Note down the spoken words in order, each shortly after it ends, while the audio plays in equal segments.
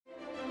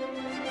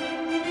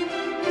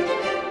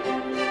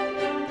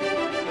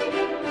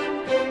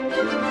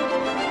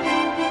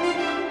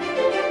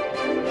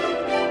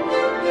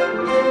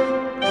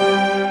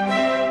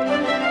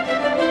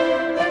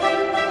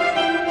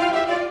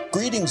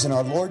Greetings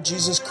in our Lord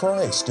Jesus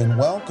Christ, and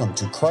welcome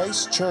to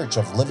Christ Church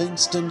of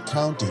Livingston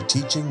County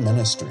Teaching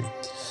Ministry.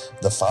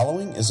 The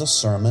following is a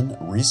sermon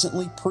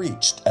recently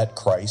preached at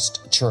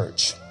Christ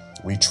Church.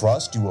 We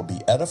trust you will be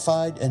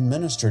edified and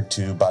ministered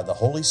to by the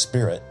Holy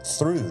Spirit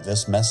through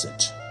this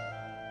message.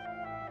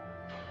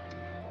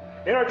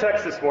 In our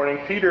text this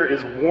morning, Peter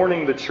is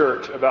warning the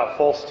church about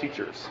false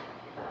teachers.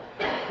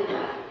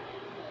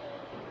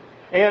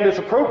 And it's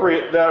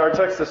appropriate that our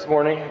text this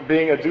morning,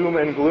 being a doom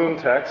and gloom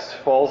text,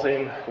 falls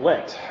in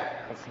Lent.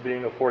 That's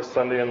being the fourth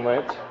Sunday in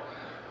Lent.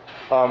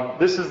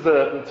 This is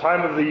the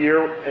time of the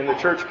year in the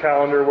church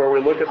calendar where we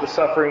look at the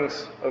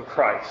sufferings of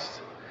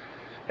Christ.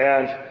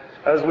 And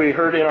as we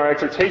heard in our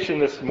exhortation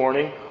this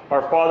morning,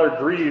 our Father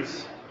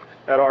grieves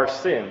at our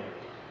sin.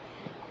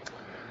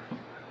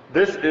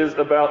 This is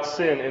about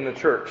sin in the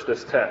church,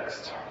 this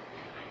text.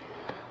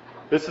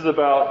 This is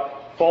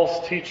about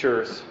false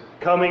teachers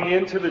coming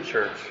into the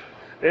church,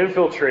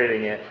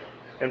 infiltrating it,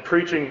 and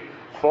preaching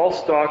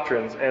false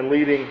doctrines and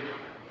leading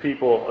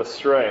people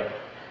astray.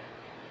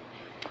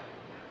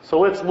 So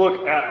let's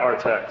look at our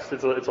text.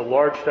 It's a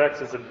large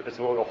text. It's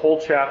a whole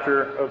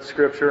chapter of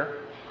Scripture.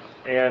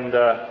 And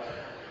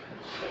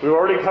we've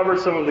already covered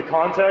some of the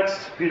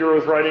context. Peter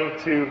was writing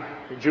to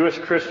Jewish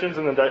Christians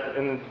in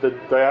the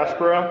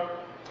diaspora.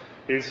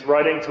 He's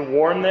writing to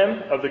warn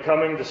them of the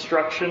coming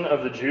destruction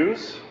of the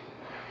Jews.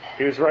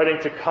 He was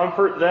writing to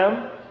comfort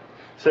them,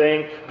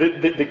 saying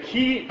the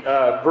key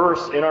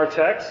verse in our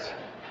text,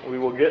 we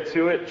will get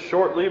to it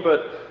shortly,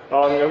 but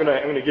I'm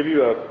going to give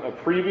you a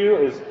preview,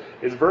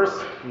 is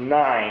verse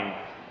 9.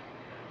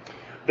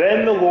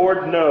 Then the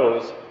Lord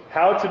knows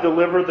how to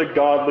deliver the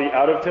godly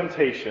out of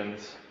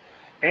temptations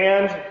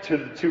and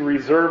to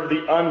reserve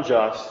the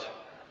unjust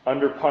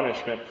under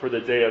punishment for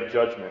the day of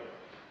judgment.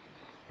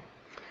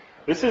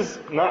 This is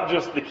not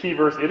just the key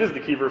verse, it is the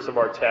key verse of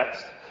our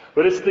text,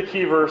 but it's the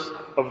key verse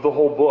of the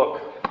whole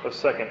book of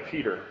 2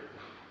 Peter.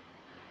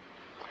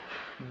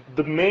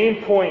 The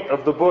main point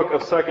of the book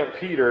of 2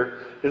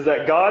 Peter is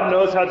that God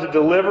knows how to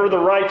deliver the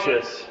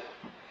righteous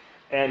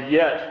and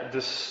yet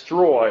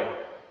destroy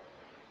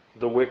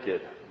the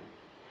wicked.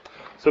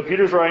 So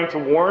Peter's writing to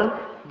warn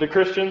the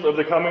Christians of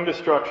the coming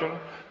destruction,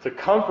 to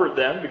comfort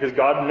them because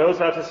God knows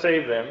how to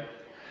save them,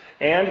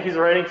 and he's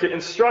writing to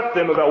instruct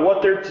them about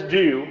what they're to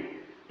do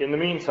in the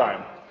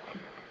meantime.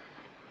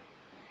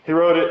 He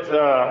wrote it,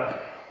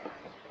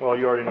 well,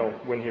 you already know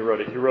when he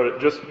wrote it. He wrote it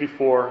just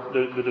before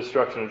the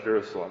destruction of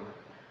Jerusalem.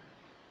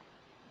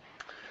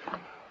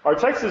 Our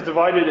text is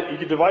divided, you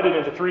can divide it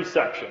into three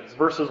sections.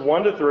 Verses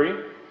 1 to 3,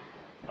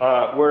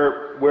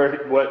 where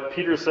what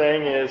Peter's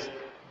saying is,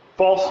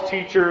 false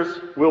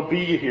teachers will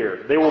be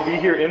here. They will be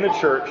here in the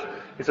church.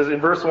 He says in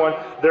verse 1,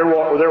 there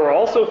were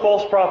also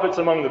false prophets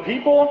among the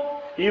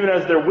people, even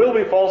as there will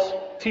be false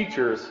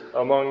teachers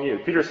among you.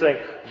 Peter's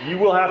saying, you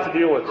will have to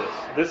deal with this.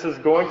 This is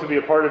going to be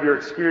a part of your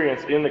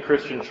experience in the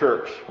Christian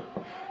church.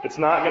 It's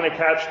not going to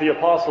catch the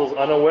apostles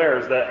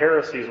unawares that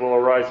heresies will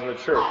arise in the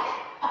church.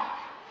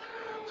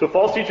 So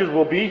false teachers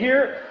will be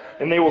here,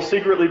 and they will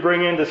secretly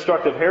bring in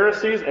destructive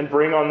heresies and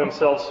bring on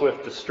themselves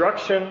swift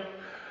destruction.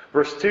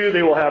 Verse 2,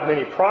 they will have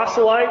many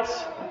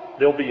proselytes.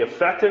 They'll be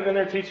effective in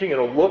their teaching.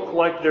 It'll look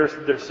like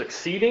they're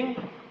succeeding.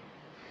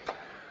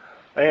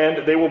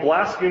 And they will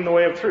blaspheme the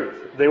way of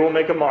truth. They will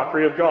make a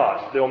mockery of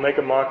God. They will make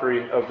a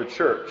mockery of the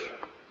church.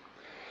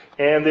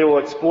 And they will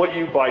exploit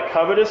you by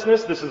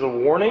covetousness. This is a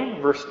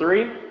warning, verse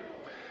 3.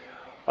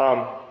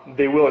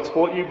 They will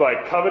exploit you by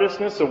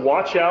covetousness, so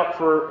watch out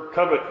for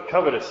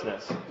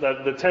covetousness.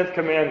 The 10th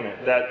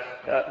commandment,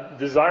 that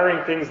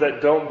desiring things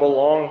that don't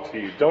belong to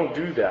you. Don't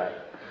do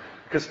that.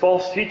 Because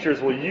false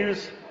teachers will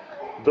use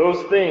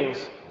those things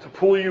to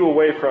pull you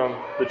away from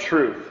the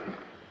truth.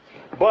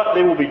 But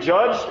they will be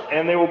judged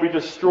and they will be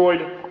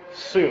destroyed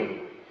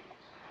soon.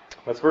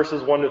 That's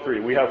verses 1 to 3.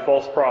 We have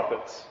false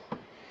prophets.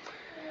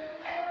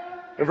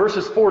 In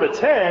verses 4 to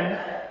 10,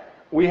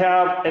 we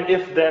have an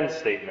if-then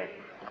statement.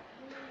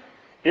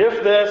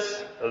 If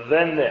this,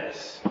 then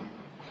this.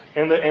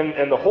 And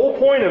the whole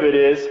point of it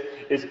is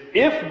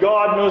if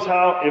God knows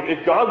how,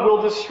 if God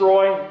will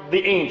destroy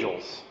the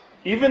angels,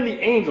 even the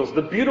angels,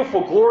 the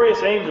beautiful,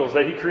 glorious angels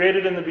that He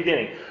created in the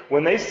beginning,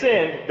 when they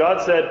sinned,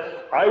 God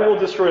said, I will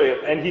destroy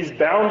it. And He's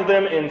bound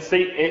them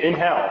in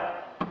hell.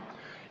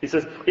 He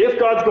says, if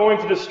God's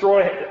going to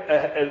destroy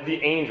the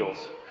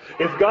angels,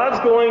 if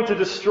God's going to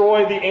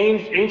destroy the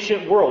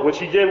ancient world, which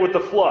He did with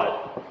the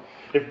flood,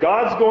 if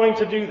God's going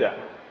to do that,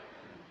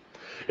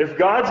 if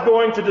God's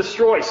going to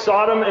destroy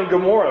Sodom and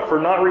Gomorrah for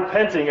not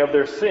repenting of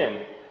their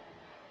sin,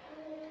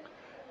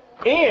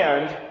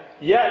 and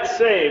yet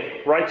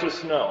save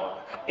righteous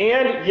Noah,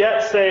 and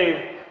yet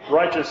save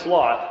righteous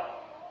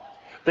Lot,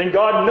 then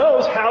God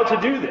knows how to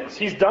do this.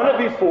 He's done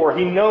it before.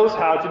 He knows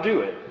how to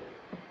do it.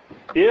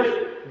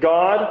 If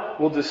God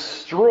will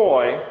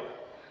destroy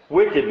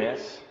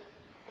wickedness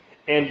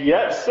and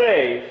yet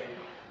save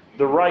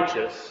the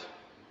righteous,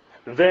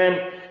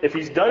 then if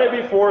He's done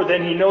it before,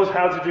 then He knows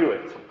how to do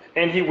it.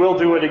 And He will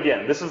do it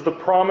again. This is the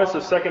promise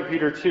of 2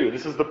 Peter 2.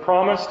 This is the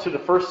promise to the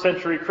first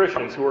century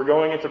Christians who are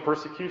going into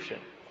persecution.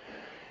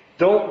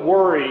 Don't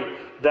worry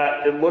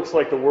that it looks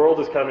like the world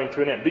is coming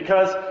to an end,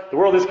 because the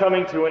world is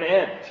coming to an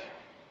end.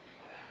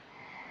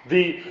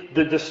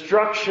 The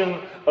destruction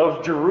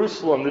of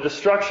Jerusalem, the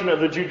destruction of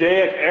the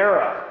Judaic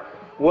era,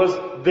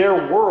 was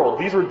their world.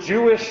 These were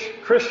Jewish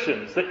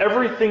Christians, that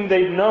everything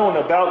they'd known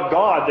about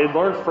God, they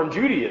learned from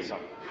Judaism.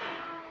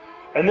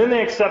 And then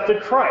they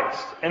accepted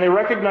Christ, and they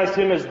recognized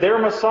Him as their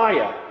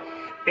Messiah.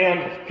 And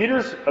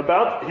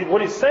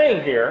what he's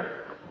saying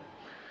here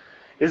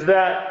is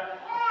that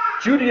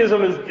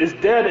Judaism is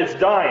dead, it's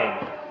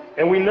dying.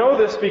 And we know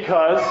this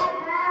because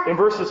in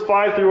verses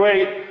 5 through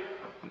 8,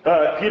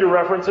 Peter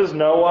references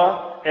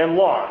Noah and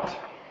Lot.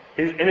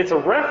 And it's a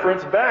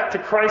reference back to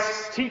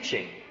Christ's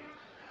teaching.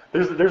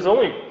 There's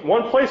only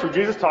one place where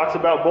Jesus talks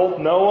about both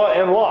Noah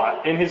and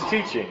Lot in His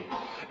teaching.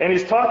 And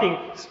He's talking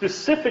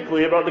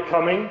specifically about the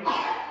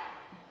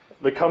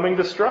coming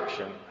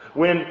destruction.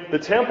 When the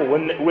temple,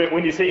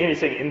 when he's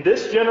saying, in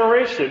this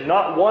generation,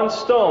 not one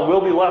stone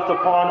will be left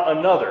upon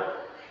another.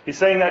 He's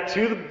saying that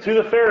to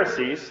the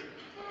Pharisees.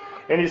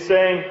 And he's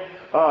saying,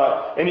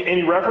 and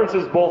he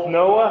references both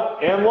Noah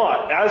and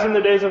Lot. As in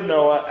the days of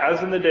Noah,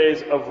 as in the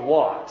days of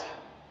Lot.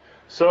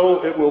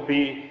 So it will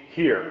be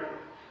here,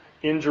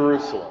 in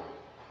Jerusalem.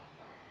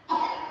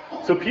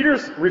 So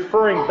Peter's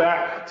referring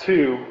back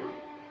to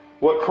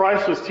what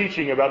Christ was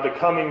teaching about the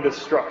coming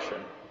destruction.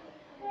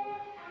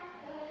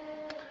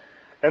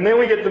 And then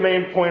we get the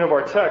main point of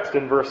our text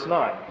in verse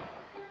 9.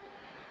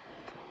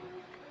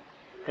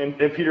 And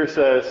Peter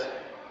says,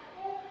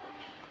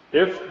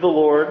 then the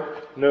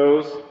Lord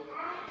knows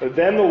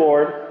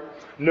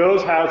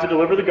how to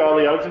deliver the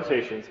godly out of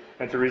temptations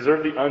and to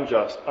reserve the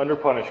unjust under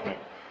punishment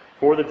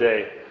for the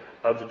day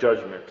of the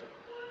judgment.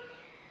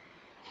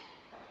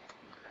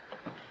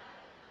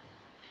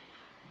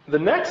 The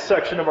next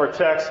section of our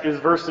text is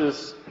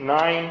verses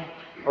 9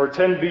 or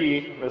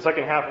 10b, the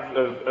second half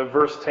of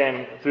verse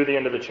 10 through the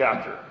end of the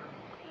chapter.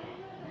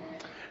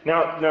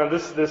 Now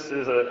this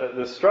is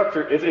the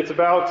structure. It's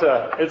about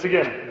it's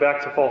again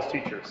back to false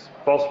teachers,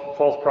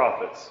 false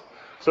prophets.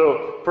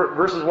 So for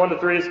verses 1 to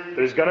 3 is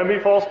there's going to be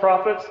false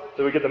prophets.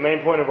 Then we get the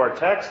main point of our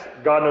text.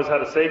 God knows how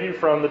to save you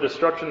from the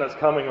destruction that's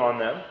coming on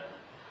them.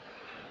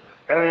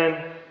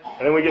 And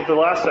then we get the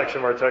last section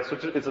of our text,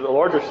 which is a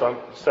larger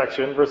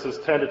section, verses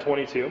 10 to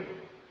 22.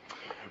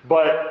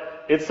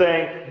 But it's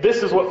saying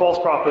this is what false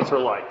prophets are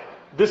like.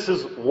 This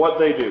is what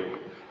they do.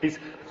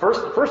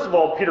 First of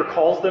all, Peter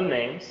calls them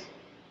names.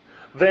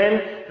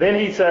 Then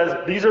he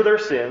says these are their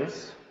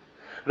sins.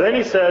 Then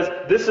he says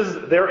this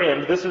is their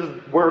end. This is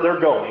where they're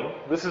going.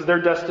 This is their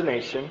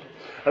destination.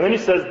 And then he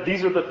says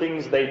these are the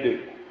things they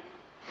do.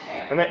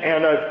 And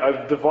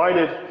I've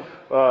divided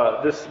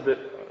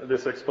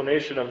this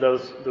explanation of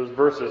those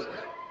verses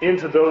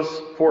into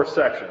those four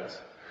sections.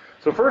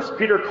 So first,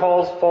 Peter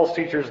calls false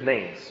teachers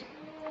names.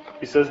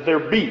 He says they're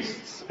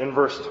beasts in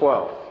verse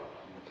 12.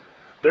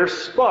 They're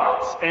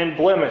spots and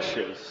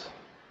blemishes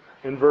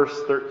in verse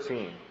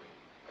 13.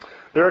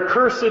 They're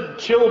accursed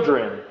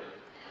children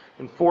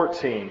in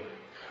 14.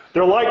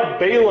 They're like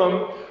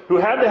Balaam, who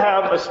had to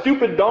have a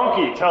stupid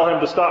donkey tell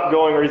him to stop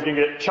going or he's going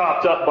to get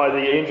chopped up by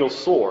the angel's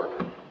sword.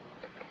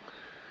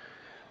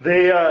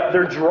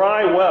 They're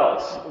dry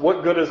wells.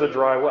 What good is a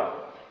dry well?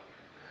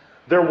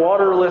 They're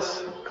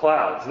waterless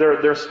clouds.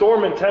 They're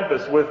storm and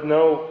tempest with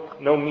no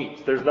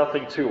meat. There's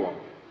nothing to them.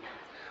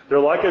 They're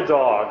like a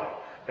dog,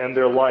 and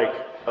they're like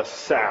a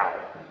sow.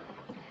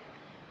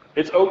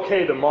 It's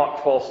okay to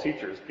mock false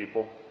teachers,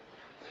 people.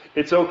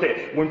 It's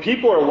okay. When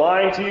people are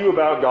lying to you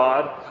about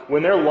God,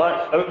 when they're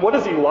lying, what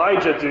does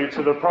Elijah do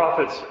to the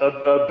prophets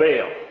of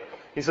Baal?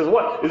 He says,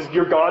 what? Is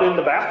your God in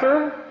the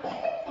bathroom?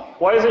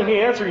 Why isn't He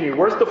answering you?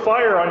 Where's the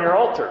fire on your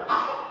altar?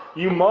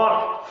 You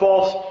mock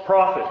false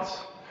prophets.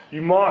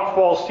 You mock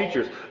false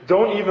teachers.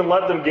 Don't even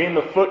let them gain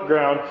the foot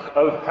ground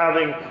of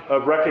having a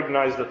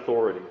recognized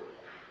authority.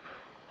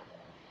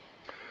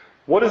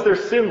 What is their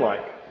sin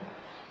like?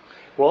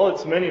 Well,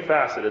 it's many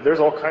faceted. There's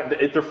all kinds.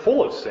 They're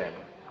full of sin.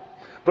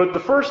 But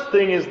the first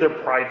thing is they're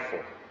prideful.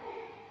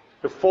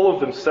 They're full of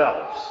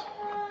themselves.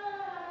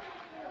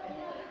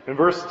 In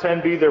verse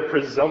 10b, they're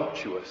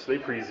presumptuous. They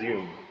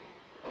presume.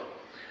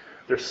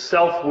 They're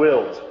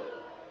self-willed.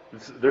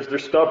 They're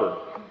stubborn.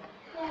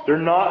 They're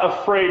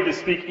not afraid to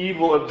speak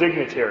evil of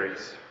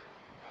dignitaries.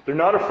 They're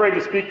not afraid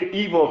to speak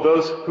evil of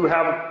those who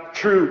have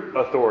true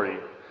authority.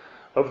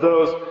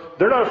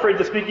 They're not afraid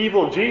to speak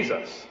evil of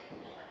Jesus,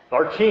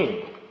 our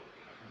King.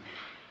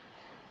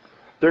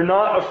 They're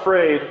not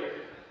afraid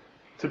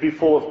to be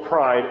full of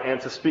pride and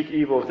to speak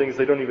evil of things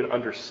they don't even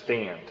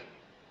understand.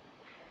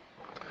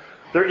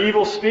 They're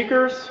evil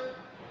speakers.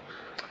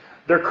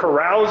 They're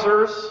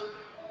carousers.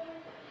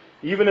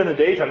 Even in the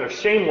daytime, they're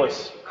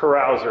shameless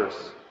carousers.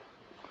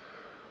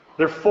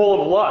 They're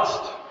full of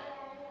lust.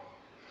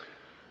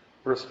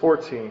 Verse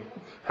 14.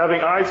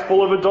 Having eyes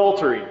full of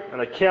adultery,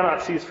 and they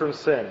cannot cease from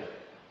sin.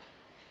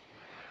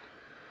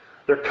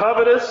 They're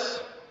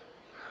covetous.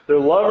 They're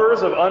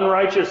lovers of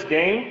unrighteous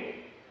gain,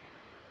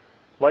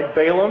 like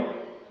Balaam.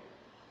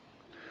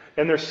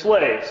 And they're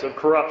slaves of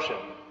corruption.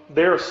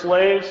 They are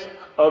slaves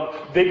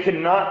they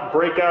cannot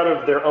break out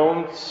of their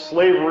own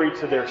slavery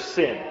to their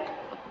sin.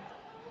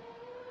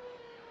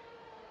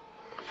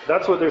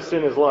 That's what their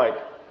sin is like.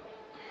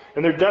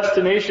 And their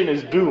destination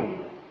is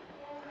doom.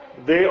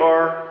 They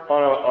are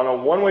on a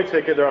one-way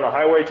ticket. They're on a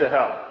highway to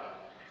hell.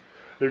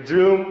 Their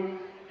doom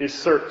is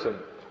certain.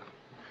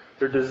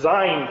 They're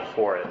designed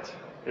for it,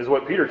 is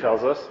what Peter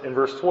tells us in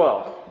verse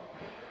 12.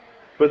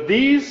 But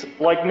these,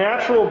 like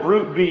natural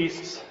brute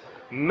beasts,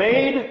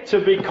 made to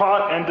be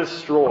caught and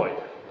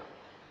destroyed.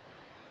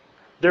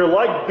 They're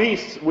like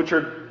beasts which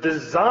are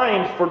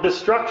designed for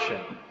destruction.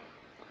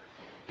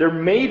 They're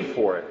made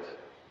for it.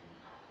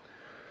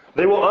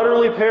 They will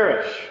utterly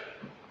perish.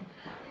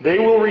 They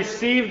will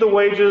receive the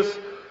wages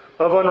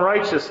of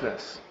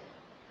unrighteousness.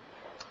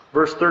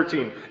 Verse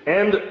 13.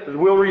 And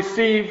will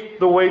receive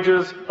the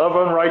wages of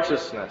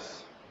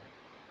unrighteousness.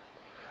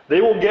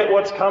 They will get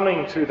what's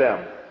coming to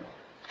them.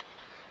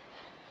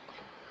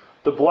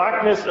 The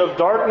blackness of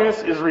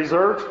darkness is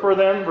reserved for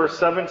them, verse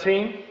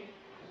 17.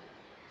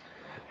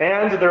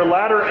 And their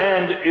latter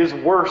end is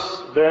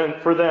worse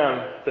for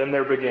them than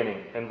their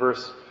beginning, in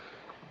verse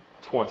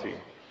 20.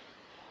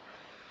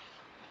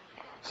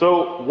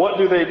 So, what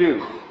do they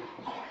do?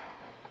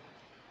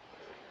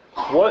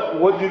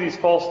 What do these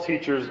false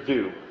teachers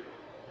do?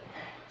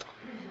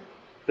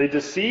 They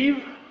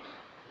deceive,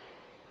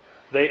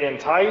 they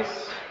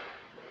entice,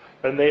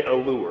 and they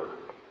allure.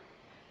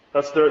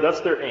 That's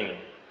their aim.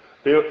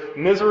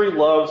 Misery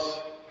loves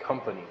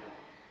company.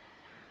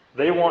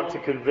 They want to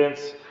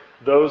convince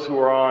those who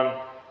are on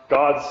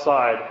God's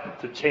side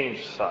to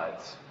change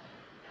sides.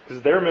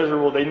 Because they're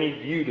miserable, they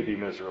need you to be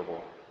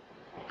miserable.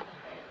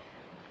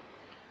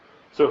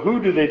 So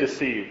who do they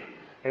deceive,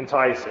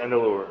 entice, and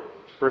allure?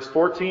 Verse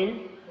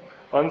 14,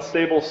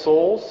 unstable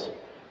souls.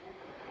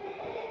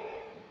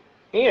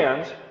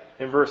 And,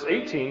 in verse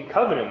 18,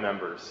 covenant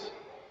members.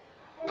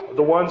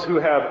 The ones who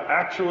have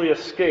actually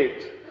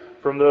escaped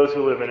from those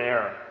who live in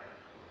error.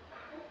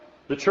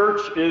 The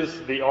church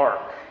is the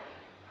ark.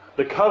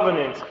 The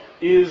covenant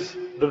is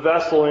the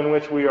vessel in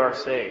which we are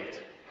saved.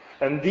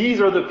 And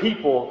these are the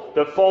people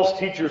that false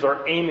teachers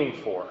are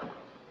aiming for.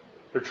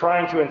 They're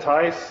trying to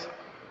entice,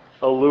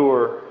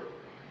 allure,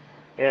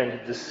 and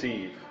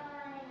deceive.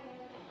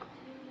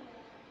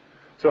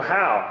 So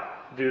how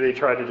do they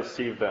try to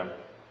deceive them?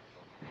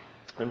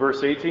 In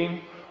verse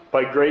 18,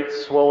 by great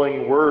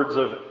swelling words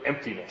of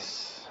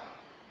emptiness.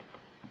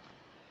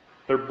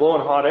 They're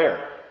blowing hot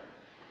air.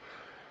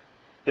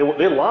 They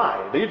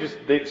lie.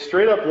 They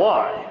straight up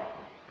lie.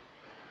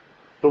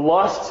 The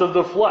lusts of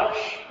the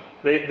flesh.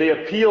 They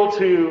appeal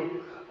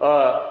to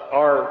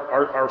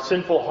our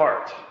sinful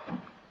heart,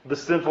 the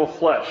sinful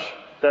flesh,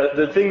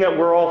 the thing that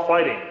we're all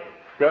fighting.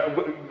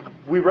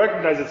 We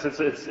recognize it's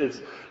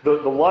the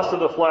lust of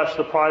the flesh,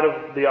 the pride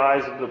of the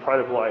eyes, and the pride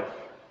of life.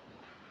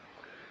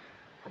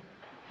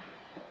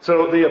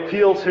 So they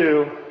appeal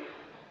to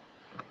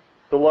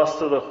the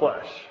lust of the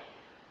flesh,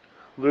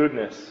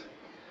 lewdness,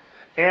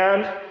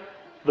 and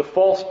the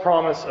false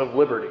promise of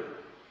liberty.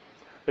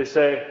 They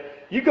say,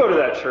 you go to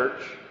that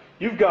church,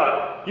 you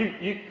go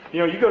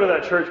to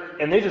that church,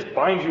 and they just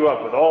bind you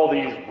up with all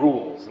these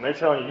rules, and they're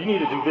telling you need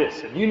to do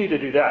this, and you need to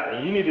do that,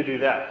 and you need to do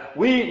that.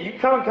 You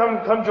come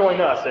join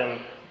us, and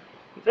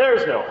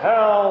there's no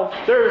hell,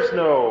 there's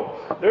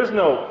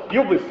no,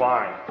 you'll be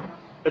fine.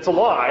 It's a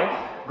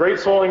lie, great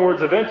swelling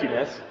words of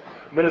emptiness,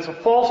 but it's a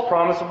false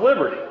promise of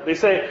liberty. They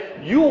say,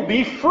 you'll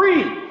be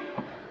free.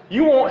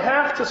 You won't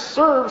have to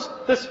serve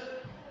this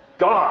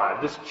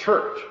God, this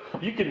church.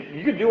 You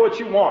can do what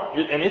you want,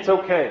 and it's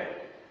okay.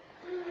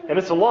 And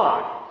it's a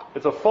lie.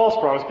 It's a false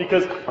promise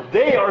because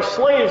they are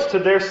slaves to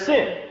their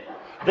sin.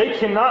 They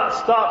cannot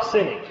stop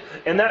sinning.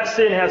 And that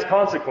sin has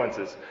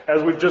consequences,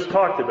 as we've just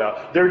talked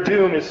about. Their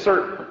doom is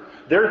certain.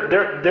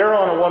 They're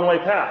on a one-way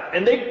path.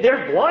 And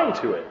they're blind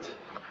to it.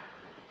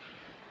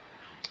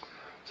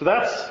 So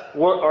that's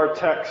what our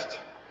text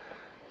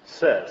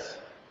says.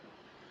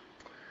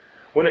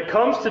 When it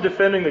comes to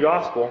defending the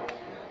gospel,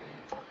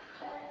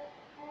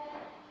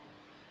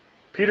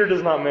 Peter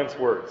does not mince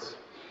words.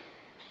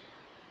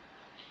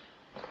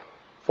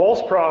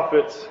 False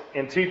prophets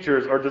and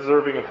teachers are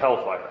deserving of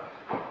hellfire.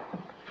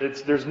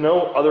 There's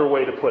no other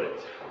way to put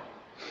it.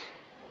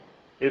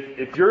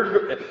 If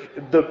you're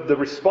the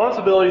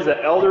responsibilities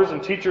that elders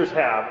and teachers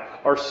have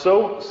are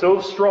so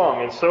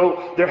strong, and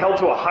so they're held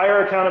to a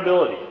higher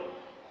accountability,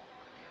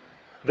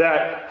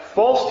 that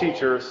false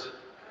teachers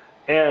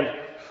and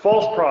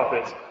false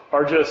prophets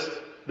are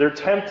they're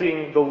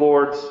tempting the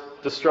Lord's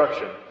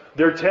destruction.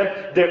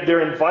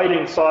 They're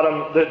inviting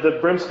Sodom, the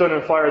brimstone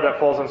and fire that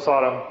falls on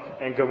Sodom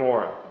and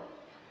Gomorrah.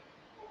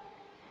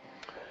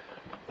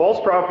 False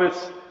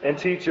prophets and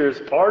teachers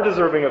are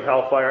deserving of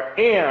hellfire,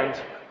 and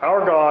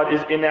our God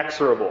is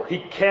inexorable. He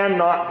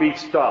cannot be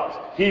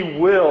stopped. He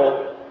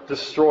will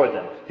destroy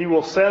them. He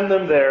will send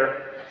them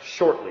there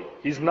shortly.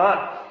 He's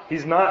not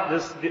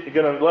just going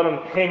to let them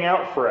hang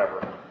out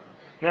forever.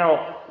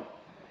 Now,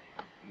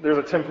 there's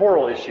a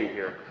temporal issue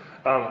here.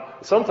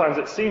 Sometimes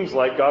it seems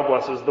like God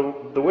blesses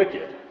the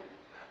wicked.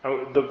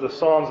 The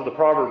Psalms and the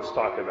Proverbs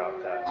talk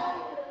about that.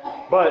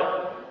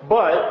 But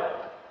But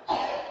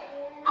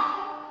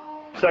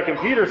 2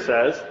 Peter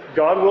says,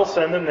 God will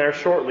send them there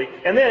shortly.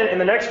 And then in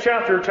the next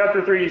chapter,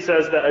 chapter 3, he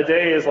says that a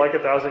day is like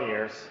 1,000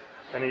 years.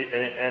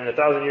 And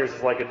 1,000 years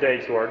is like a day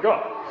to our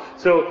God.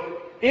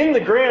 So in the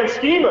grand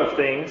scheme of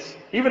things,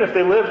 even if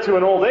they live to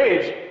an old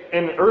age,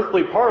 in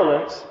earthly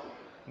parlance,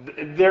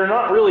 they're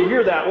not really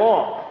here that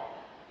long.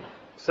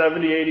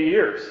 70, 80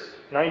 years.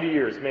 90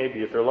 years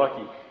maybe, if they're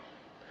lucky.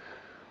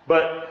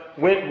 But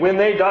when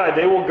they die,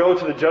 they will go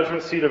to the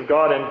judgment seat of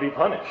God and be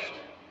punished.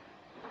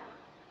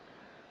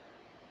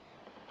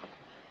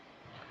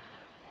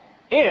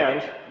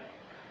 And,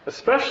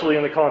 especially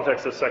in the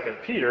context of 2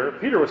 Peter,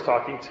 Peter was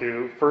talking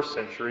to first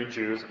century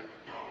Jews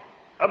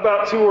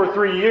about 2 or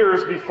 3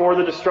 years before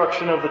the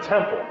destruction of the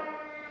temple.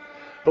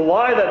 The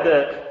lie that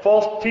the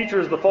false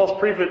teachers, the false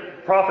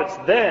prophets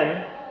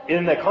then,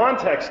 in the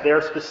context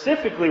there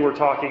specifically were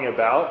talking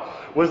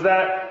about, was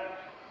that,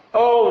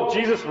 oh,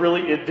 Jesus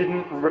really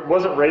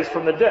wasn't raised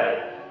from the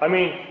dead. I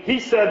mean, he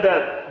said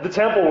that the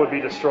temple would be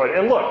destroyed.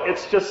 And look,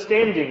 it's just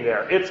standing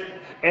there.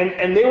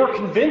 And they were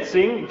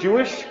convincing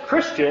Jewish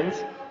Christians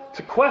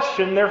to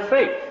question their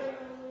faith.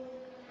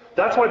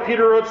 That's why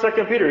Peter wrote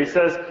 2 Peter. He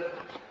says,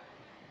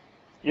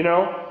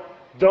 don't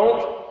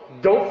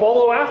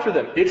follow after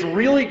them. It's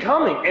really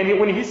coming. And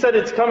when he said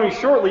it's coming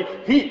shortly,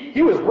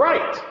 he was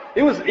right.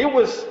 It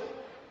was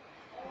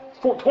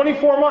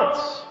 24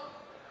 months.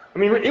 I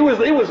mean, it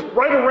was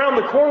right around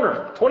the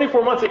corner.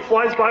 24 months, it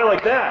flies by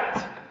like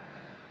that.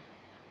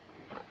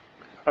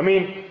 I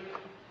mean,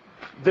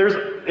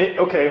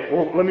 okay,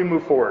 well, let me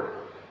move forward.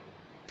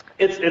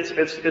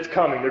 It's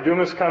coming. Their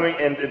doom is coming,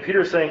 and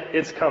Peter's saying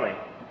it's coming.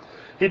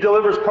 He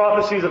delivers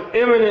prophecies of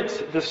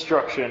imminent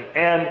destruction.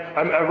 And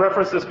I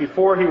referenced this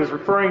before. He was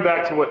referring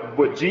back to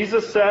what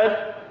Jesus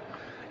said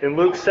in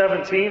Luke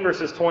 17,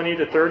 verses 20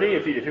 to 30.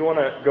 If you want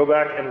to go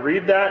back and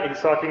read that,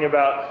 he's talking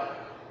about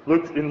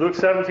in Luke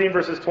 17,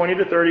 verses 20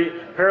 to 30.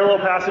 Parallel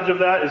passage of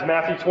that is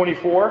Matthew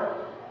 24,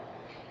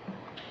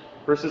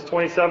 verses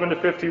 27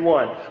 to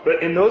 51.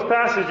 But in those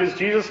passages,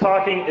 Jesus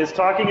is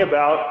talking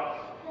about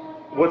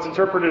what's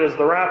interpreted as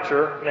the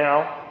rapture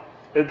now.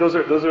 Those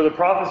are the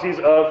prophecies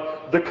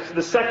of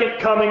the second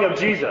coming of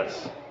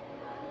Jesus.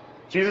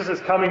 Jesus is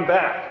coming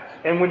back.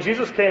 And when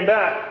Jesus came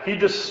back, he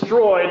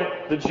destroyed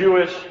the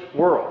Jewish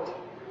world.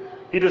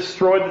 He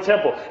destroyed the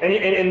temple.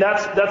 And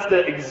that's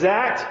the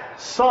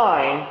exact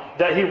sign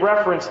that he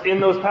referenced in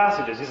those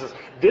passages. He says,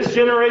 this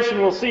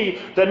generation will see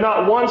that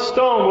not one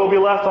stone will be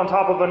left on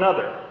top of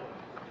another.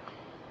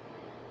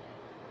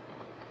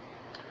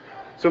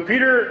 So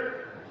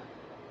Peter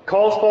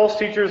calls false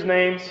teachers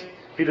names.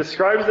 He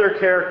describes their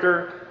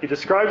character. He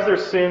describes their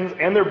sins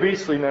and their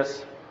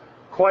beastliness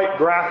quite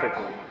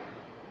graphically.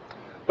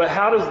 But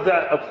how does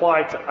that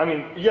apply to... I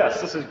mean,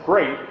 yes, this is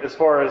great as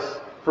far as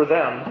for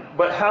them.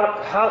 But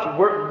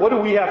what do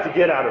we have to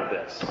get out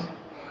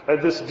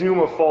of this doom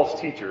of false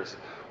teachers?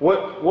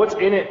 What's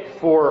in it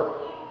for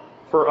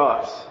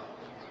us?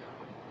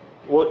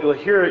 Well,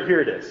 here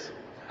it is.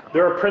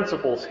 There are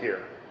principles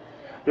here.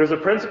 There's a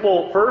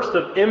principle, first,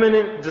 of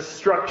imminent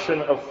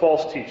destruction of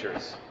false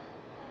teachers.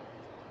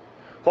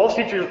 False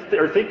teachers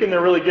are thinking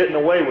they're really getting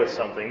away with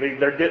something.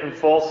 They're getting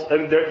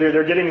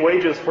they're getting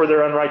wages for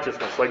their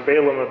unrighteousness, like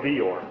Balaam of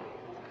Beor.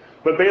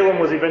 But Balaam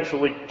was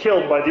eventually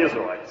killed by the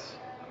Israelites.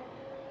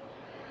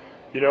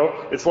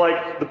 It's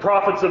like the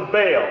prophets of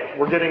Baal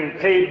were getting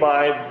paid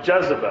by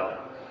Jezebel.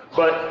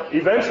 But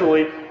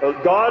eventually,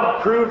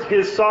 God proved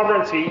his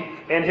sovereignty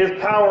and his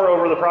power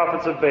over the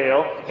prophets of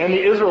Baal, and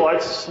the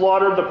Israelites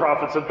slaughtered the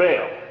prophets of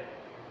Baal.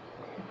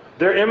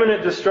 Their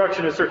imminent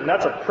destruction is certain.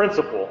 That's a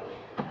principle.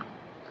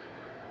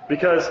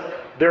 Because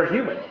they're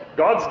human.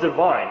 God's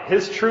divine.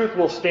 His truth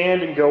will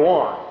stand and go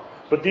on.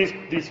 But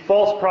these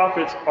false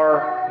prophets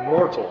are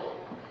mortal,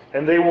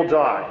 and they will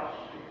die.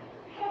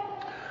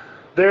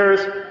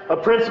 There's a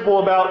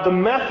principle about the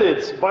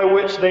methods by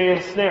which they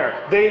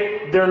ensnare.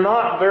 They're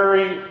not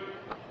very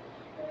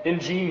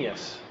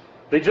ingenious.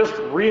 They just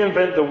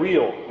reinvent the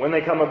wheel when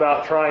they come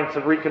about trying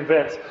to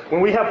reconvince.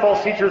 When we have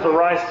false teachers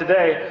arise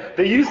today,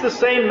 they use the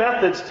same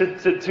methods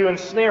to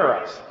ensnare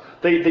us.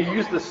 They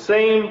use the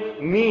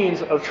same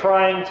means of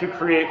trying to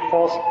create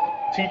false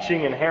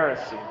teaching and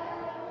heresy.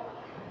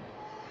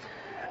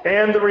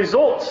 And the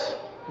results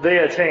they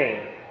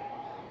attain,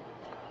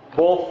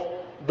 both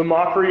the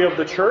mockery of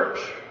the church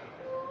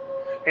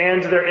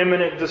and their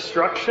imminent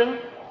destruction,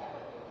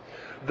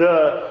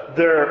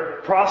 their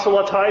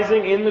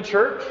proselytizing in the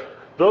church,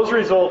 those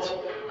results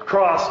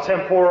cross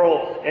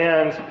temporal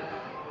and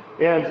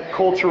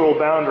cultural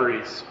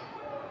boundaries.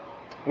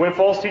 When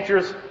false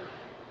teachers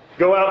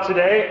go out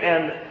today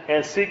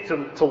and seek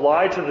to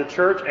lie to the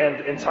church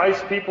and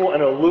entice people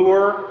and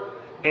allure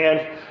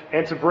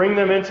and to bring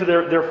them into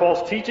their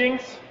false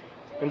teachings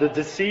and to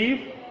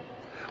deceive,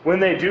 when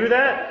they do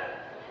that,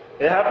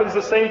 it happens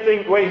the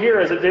same way here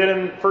as it did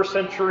in first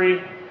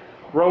century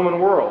Roman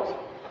world.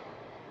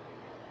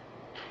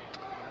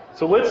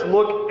 So let's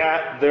look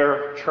at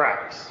their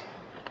tracks.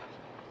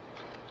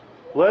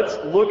 Let's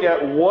look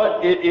at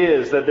what it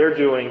is that they're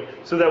doing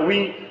so that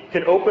we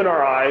can open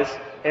our eyes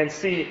and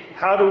see,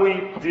 how do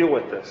we deal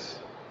with this?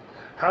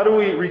 How do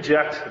we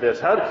reject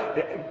this?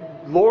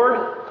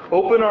 Lord,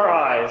 open our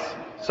eyes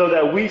so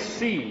that we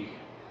see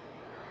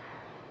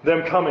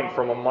them coming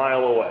from a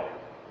mile away,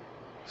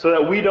 so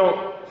that we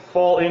don't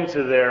fall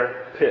into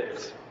their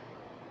pits.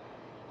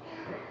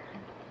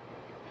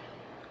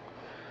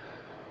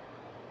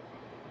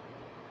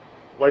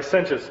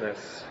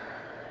 Licentiousness.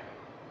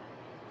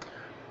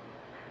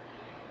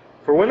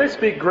 For when they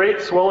speak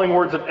great swelling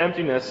words of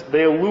emptiness,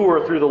 they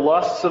allure through the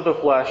lusts of the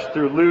flesh,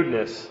 through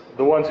lewdness,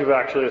 the ones who've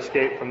actually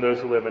escaped from those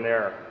who live in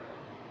error.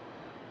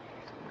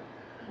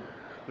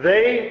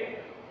 They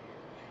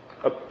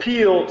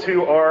appeal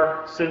to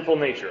our sinful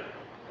nature.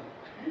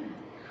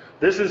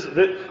 This is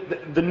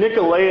the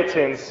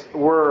Nicolaitans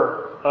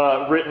were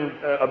written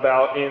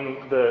about in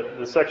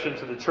the section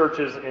to the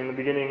churches in the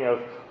beginning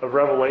of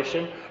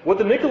Revelation. What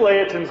the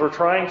Nicolaitans were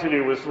trying to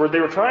do was they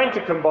were trying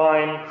to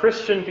combine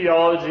Christian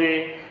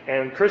theology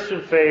and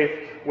Christian faith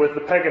with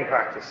the pagan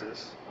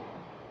practices.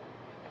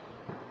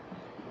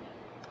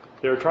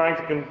 They were trying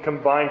to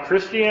combine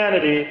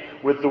Christianity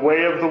with the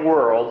way of the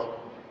world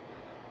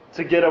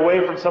to get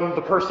away from some of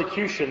the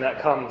persecution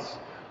that comes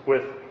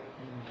with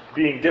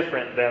being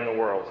different than the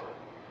world.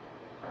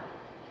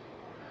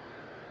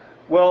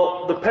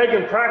 Well, the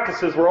pagan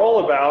practices were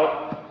all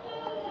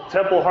about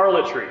temple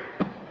harlotry,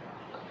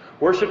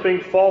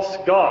 worshiping false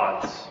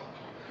gods.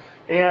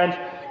 And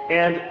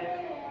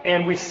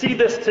we see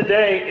this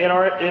today in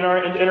our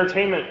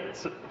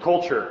entertainment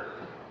culture.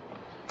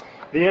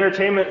 The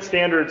entertainment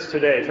standards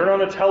today. Turn on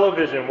the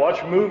television,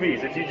 watch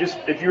movies.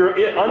 If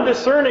you're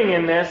undiscerning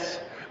in this,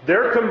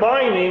 they're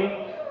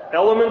combining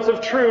elements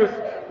of truth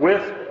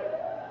with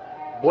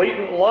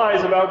blatant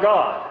lies about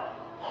God.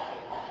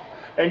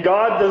 And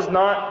God does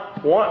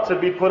not want to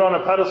be put on a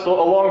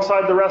pedestal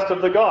alongside the rest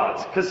of the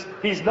gods, because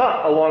He's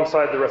not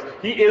alongside the rest.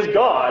 He is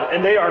God,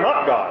 and they are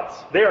not gods.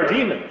 They are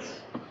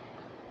demons.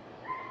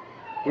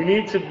 We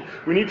need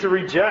to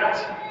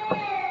reject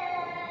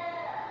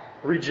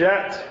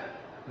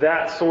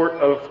that sort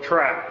of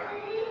trap.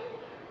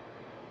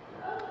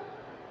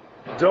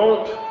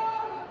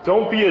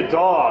 Don't be a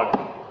dog.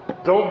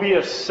 Don't be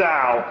a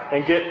sow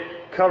and get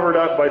covered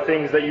up by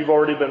things that you've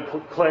already been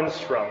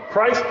cleansed from.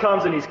 Christ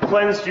comes and He's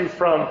cleansed you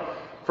from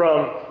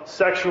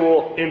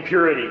sexual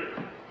impurity.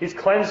 He's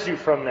cleansed you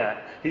from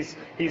that. He's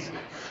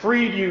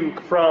freed you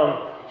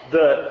from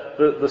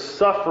the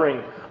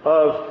suffering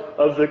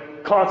of the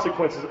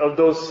consequences of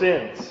those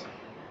sins.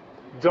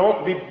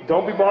 Don't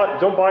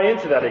buy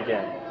into that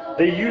again.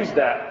 They use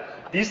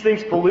that. These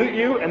things pollute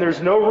you, and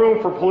there's no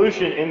room for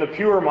pollution in the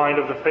pure mind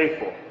of the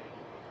faithful.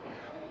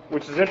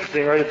 Which is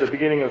interesting, right at the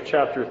beginning of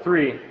chapter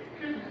 3.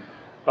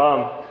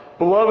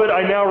 Beloved,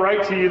 I now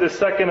write to you the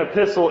second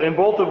epistle, in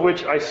both of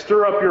which I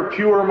stir up your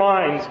pure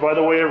minds by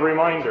the way of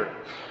reminder.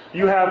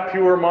 You have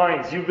pure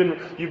minds. You've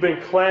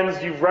been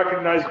cleansed. You've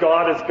recognized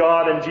God as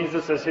God and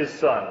Jesus as His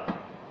Son.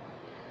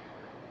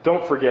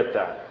 Don't forget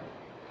that.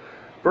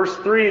 Verse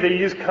 3, they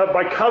use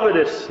by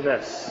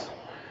covetousness,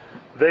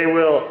 they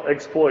will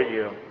exploit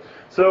you.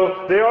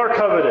 So they are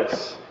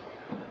covetous.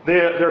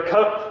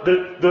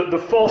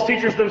 The false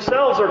teachers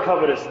themselves are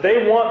covetous.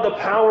 They want the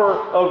power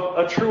of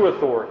a true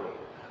authority.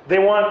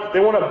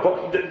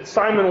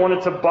 Simon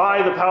wanted to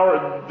buy the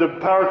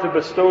power to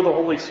bestow the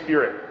Holy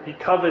Spirit. He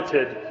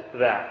coveted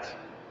that.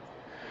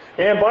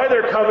 And by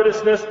their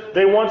covetousness,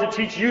 they want to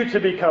teach you to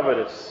be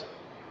covetous.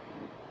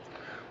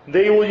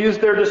 They will use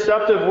their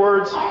deceptive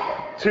words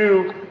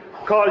to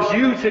cause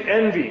you to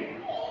envy.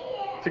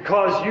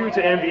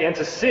 And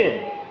to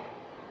sin.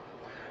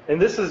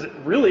 And this is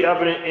really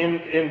evident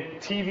in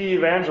TV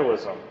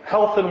evangelism,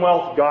 health and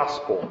wealth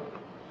gospel.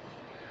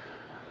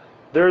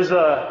 There's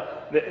a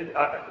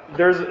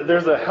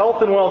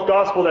health and wealth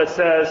gospel that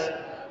says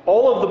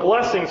all of the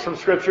blessings from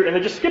Scripture, and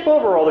they just skip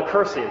over all the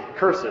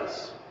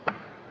curses.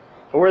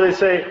 Where they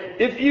say,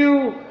 if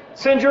you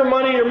send your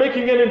money, you're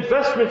making an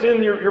investment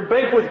in your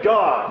bank with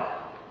God,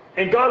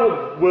 and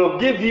God will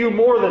give you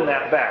more than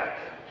that back.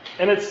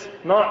 And it's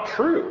not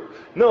true.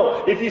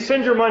 No, if you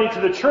send your money to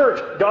the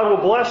church, God will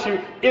bless you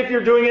if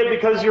you're doing it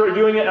because you're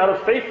doing it out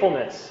of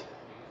faithfulness.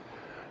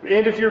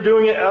 And if you're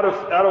doing it out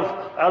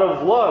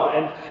of love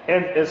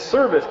and as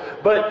service.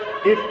 But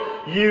if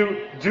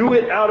you do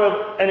it out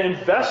of an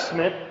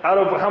investment, out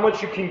of how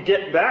much you can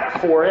get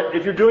back for it,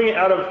 if you're doing it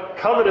out of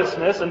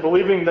covetousness and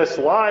believing this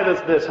lie,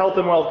 this health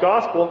and wealth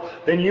gospel,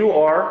 then you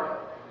are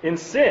in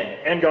sin.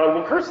 And God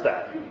will curse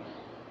that.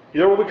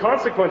 There will be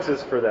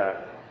consequences for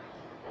that.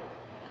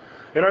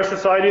 In our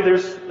society,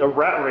 there's a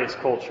rat race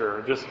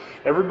culture. Just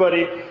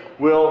everybody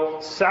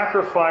will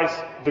sacrifice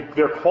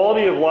their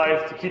quality of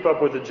life to keep up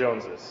with the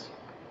Joneses.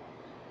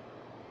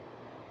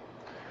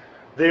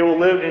 They will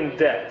live in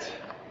debt.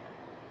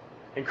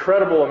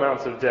 Incredible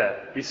amounts of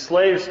debt. Be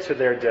slaves to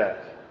their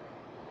debt.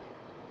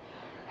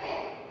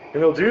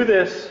 And they'll do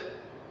this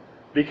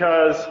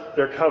because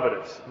they're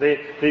covetous. They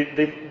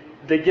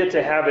get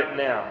to have it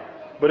now.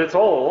 But it's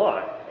all a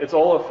lie. It's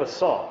all a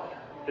facade.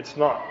 It's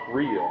not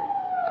real.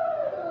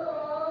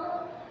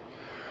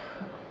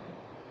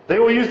 They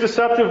will use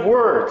deceptive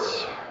words.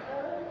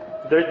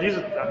 These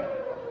are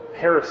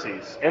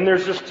heresies. And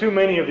there's just too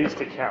many of these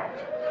to count.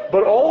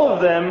 But all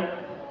of them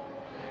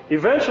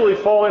eventually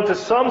fall into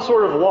some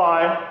sort of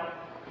lie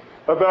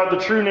about the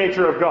true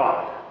nature of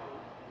God.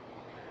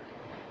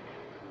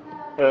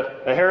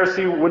 A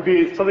heresy would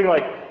be something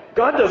like,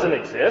 God doesn't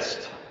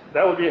exist.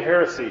 That would be a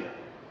heresy.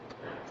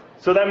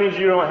 So that means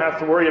you don't have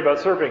to worry about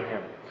serving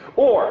Him.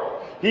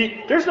 Or,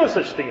 there's no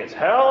such thing as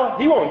hell.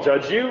 He won't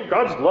judge you.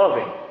 God's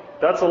loving.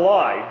 That's a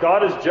lie.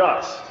 God is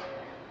just.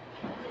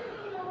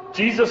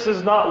 Jesus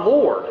is not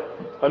Lord.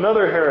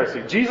 Another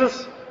heresy.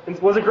 Jesus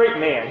was a great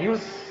man. He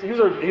was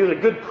a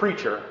good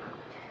preacher.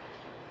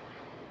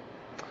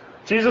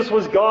 Jesus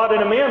was God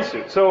in a man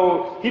suit,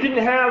 so He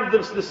didn't have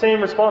the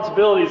same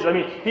responsibilities. I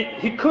mean,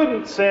 he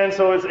couldn't sin,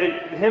 so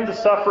Him to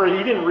suffer,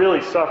 He didn't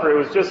really suffer. It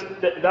was just,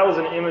 that was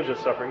an image of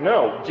suffering.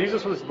 No,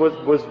 Jesus was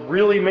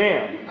really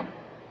man.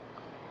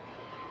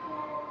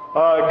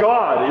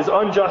 God is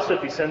unjust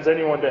if He sends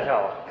anyone to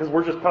hell, because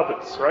we're just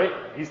puppets, right?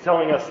 He's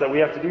telling us that we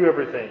have to do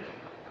everything.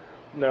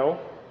 No.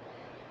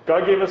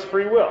 God gave us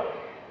free will.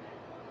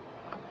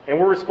 And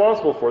we're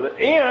responsible for that.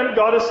 And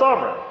God is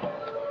sovereign.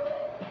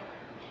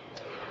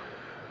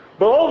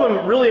 But all of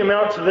them really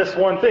amount to this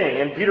one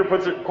thing, and Peter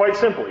puts it quite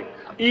simply.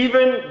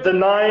 Even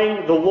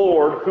denying the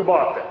Lord who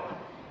bought them.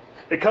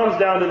 It comes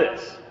down to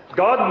this.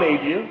 God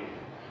made you.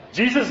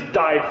 Jesus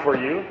died for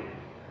you.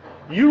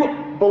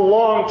 You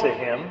belong to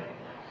Him.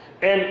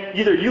 And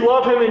either you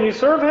love Him and you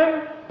serve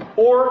Him,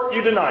 or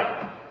you deny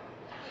Him.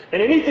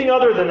 And anything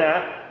other than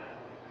that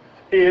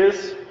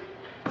is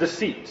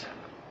deceit.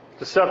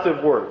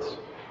 Deceptive words.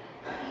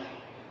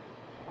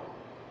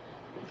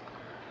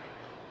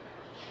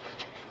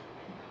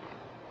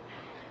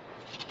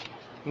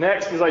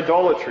 Next is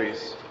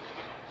idolatries.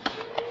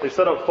 They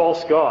set up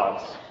false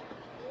gods.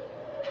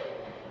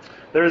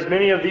 There are as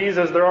many of these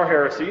as there are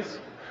heresies,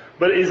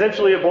 but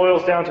essentially it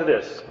boils down to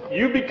this.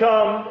 You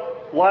become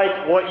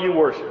like what you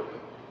worship.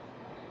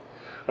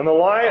 And the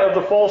lie of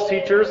the false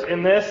teachers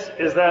in this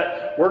is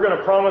that we're going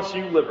to promise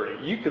you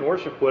liberty. You can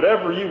worship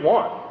whatever you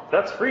want.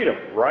 That's freedom,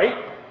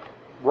 right?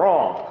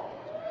 Wrong.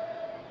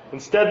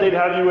 Instead, they'd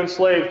have you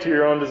enslaved to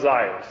your own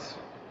desires.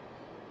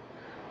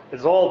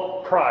 It's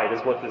all pride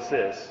is what this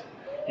is.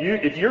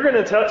 If you're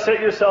going to set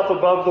yourself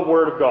above the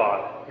Word of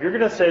God, you're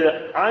going to say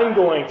that I'm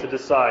going to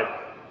decide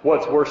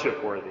what's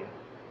worship-worthy,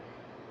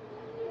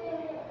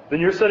 then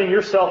you're setting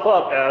yourself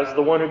up as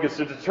the one who gets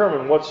to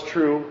determine what's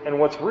true and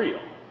what's real.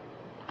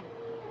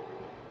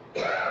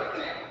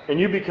 And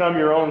you become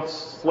your own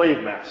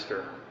slave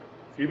master.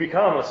 You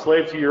become a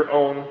slave to your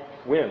own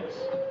whims.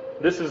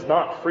 This is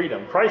not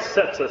freedom. Christ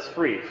sets us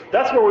free.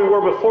 That's where we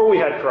were before we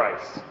had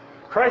Christ.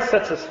 Christ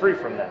sets us free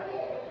from that.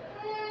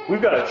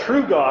 We've got a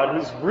true God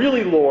who's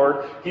really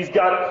Lord. He's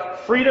got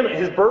freedom.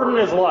 His burden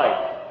is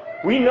light.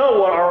 We know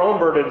what our own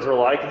burdens are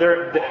like.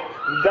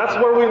 That's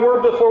where we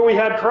were before we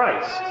had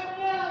Christ.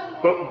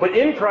 But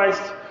in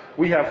Christ,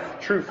 we have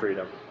true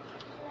freedom.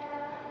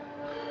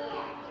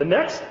 The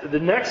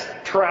next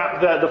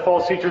trap that the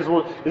false teachers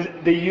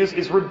they use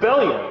is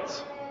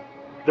rebellions.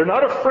 They're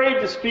not afraid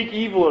to speak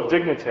evil of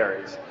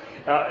dignitaries.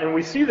 And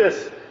we see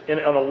this in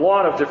a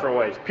lot of different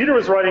ways. Peter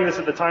was writing this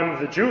at the time of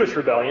the Jewish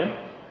rebellion.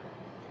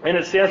 And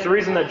it stands to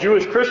reason that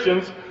Jewish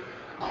Christians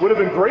would have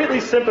been greatly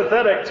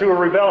sympathetic to a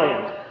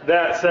rebellion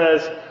that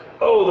says,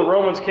 oh, the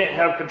Romans can't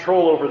have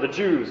control over the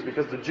Jews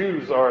because the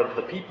Jews are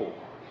the people,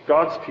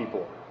 God's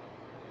people.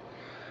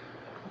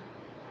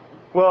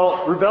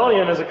 Well,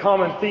 rebellion is a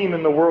common theme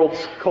in the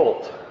world's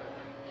cult.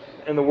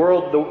 In the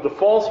world, the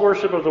false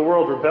worship of the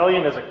world,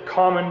 rebellion is a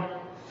common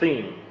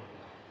theme.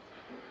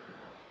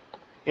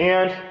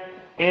 And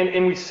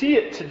we see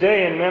it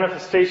today in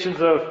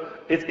manifestations of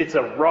it's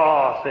a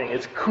raw thing.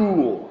 It's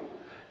cool.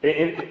 On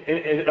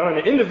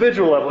an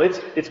individual level,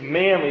 it's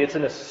manly. It's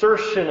an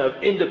assertion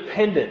of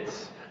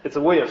independence. It's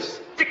a way of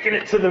sticking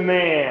it to the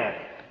man.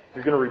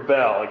 You're going to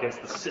rebel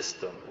against the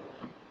system.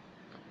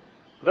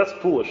 That's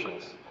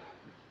foolishness.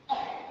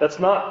 That's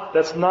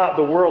not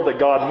the world that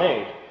God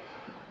made.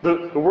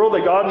 The world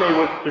that God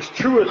made, there's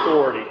true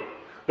authority.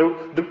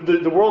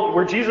 The world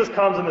where Jesus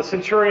comes and the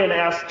centurion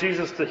asks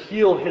Jesus to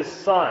heal his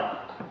son.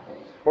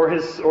 Or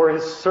his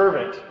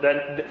servant.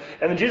 And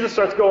then Jesus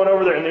starts going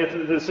over there,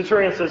 and the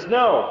centurion says,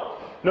 No,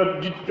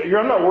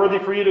 I'm not worthy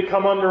for you to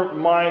come under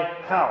my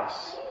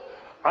house.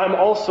 I'm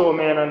also a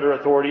man under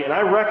authority, and I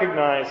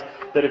recognize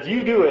that if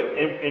you do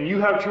it, and you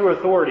have true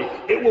authority,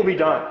 it will be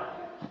done.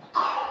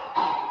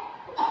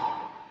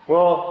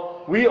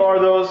 Well, we are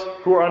those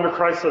who are under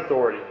Christ's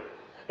authority,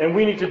 and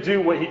we need to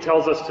do what He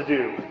tells us to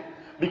do,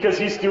 because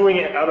He's doing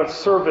it out of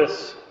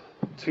service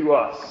to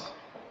us.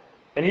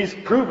 And He's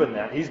proven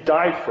that. He's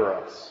died for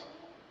us.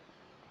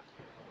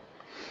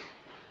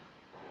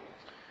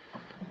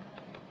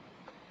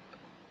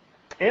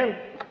 And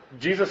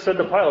Jesus said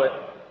to Pilate,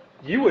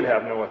 you would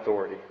have no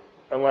authority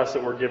unless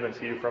it were given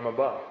to you from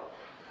above.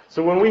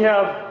 So when we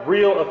have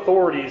real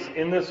authorities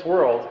in this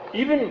world,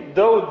 even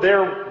though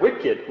they're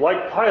wicked,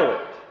 like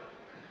Pilate,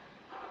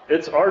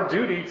 it's our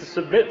duty to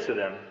submit to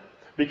them.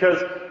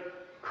 Because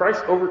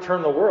Christ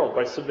overturned the world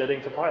by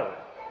submitting to Pilate.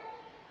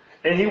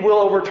 And he will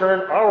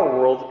overturn our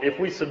world if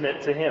we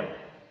submit to him.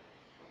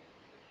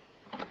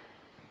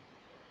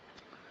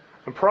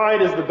 And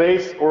pride is the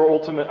base or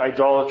ultimate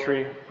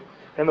idolatry.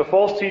 And the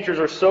false teachers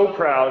are so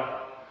proud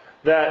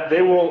that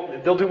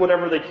they'll do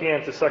whatever they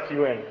can to suck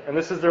you in. And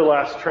this is their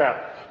last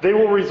trap. They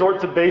will resort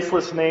to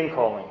baseless name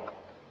calling.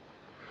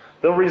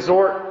 They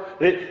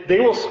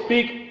will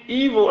speak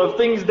evil of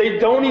things they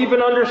don't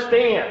even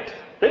understand.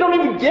 They don't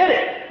even get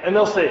it. And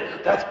they'll say,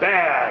 that's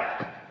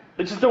bad.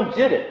 They just don't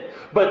get it.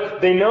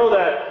 But they know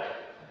that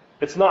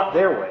it's not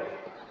their way.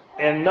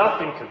 And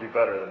nothing could be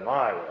better than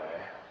my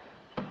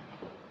way.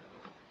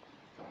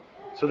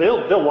 So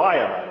they'll lie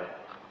about it.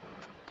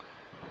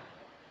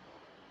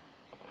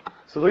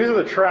 So these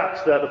are the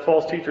traps that the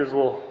false teachers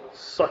will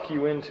suck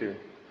you into.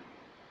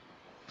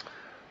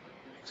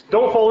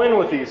 Don't fall in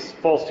with these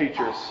false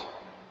teachers.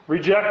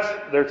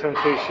 Reject their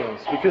temptations,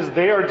 because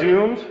they are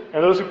doomed,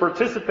 and those who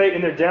participate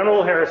in their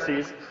damnable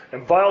heresies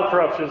and vile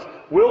corruptions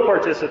will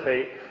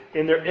participate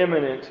in their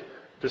imminent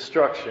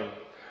destruction.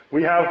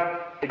 We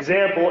have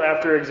example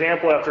after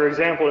example after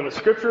example in the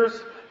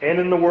Scriptures and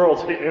in the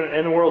world's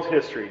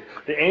history.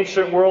 The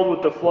ancient world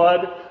with the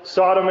flood,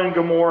 Sodom and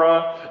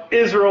Gomorrah,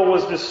 Israel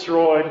was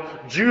destroyed,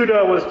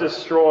 Judah was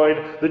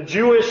destroyed, the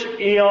Jewish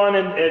eon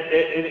in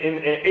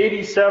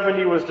AD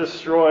 70 was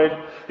destroyed,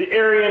 the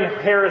Arian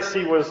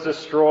heresy was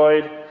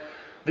destroyed,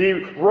 the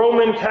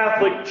Roman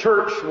Catholic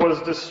Church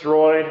was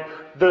destroyed,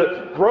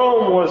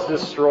 Rome was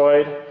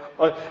destroyed.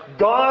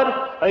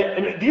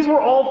 And these were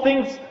all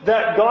things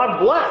that God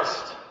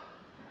blessed.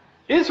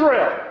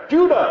 Israel,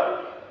 Judah,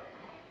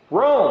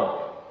 Rome.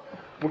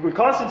 When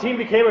Constantine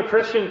became a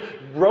Christian,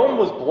 Rome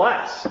was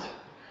blessed.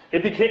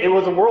 It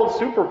was a world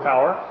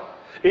superpower.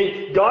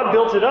 God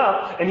built it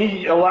up, and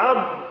he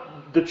allowed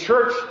the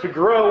church to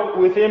grow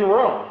within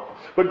Rome.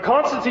 But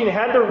Constantine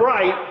had to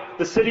write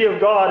the city of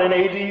God in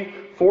AD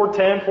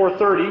 410,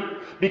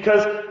 430,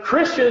 because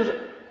Christians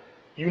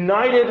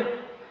united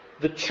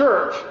the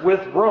church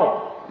with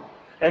Rome.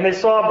 And they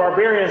saw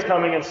barbarians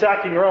coming and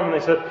sacking Rome,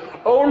 and they said,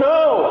 oh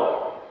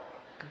no,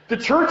 the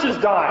church is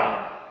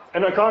dying.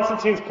 And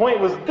Constantine's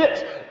point was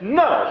this: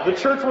 no, the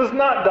church was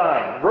not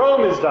dying.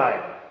 Rome is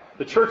dying.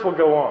 The church will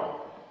go on.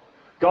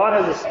 God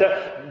has a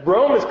step.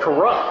 Rome is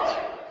corrupt.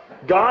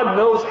 God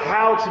knows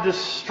how to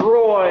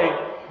destroy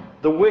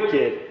the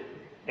wicked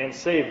and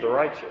save the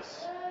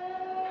righteous.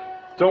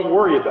 Don't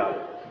worry about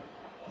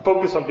it.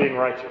 Focus on being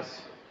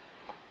righteous.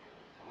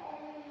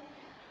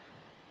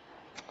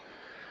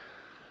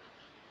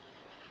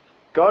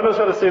 God knows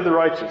how to save the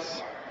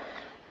righteous.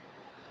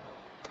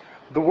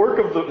 The work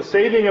of the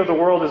saving of the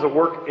world is a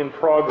work in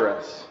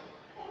progress.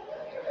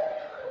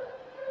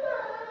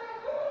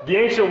 The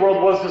ancient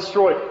world was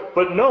destroyed,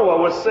 but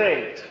Noah was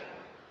saved.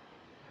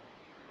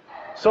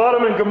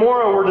 Sodom and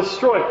Gomorrah were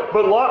destroyed,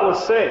 but Lot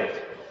was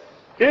saved.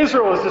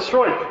 Israel was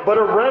destroyed, but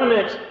a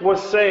remnant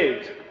was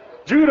saved.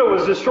 Judah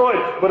was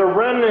destroyed, but a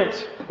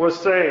remnant was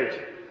saved.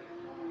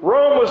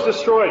 Rome was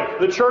destroyed,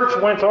 the church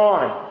went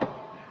on.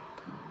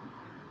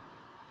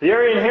 The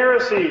Arian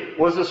heresy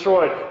was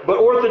destroyed, but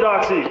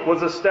orthodoxy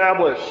was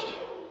established.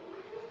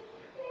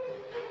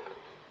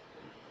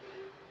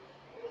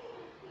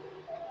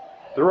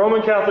 The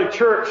Roman Catholic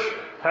Church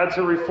had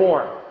to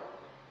reform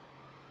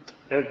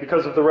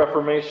because of the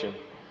Reformation.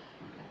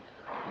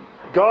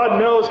 God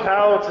knows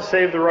how to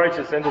save the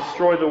righteous and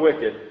destroy the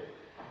wicked.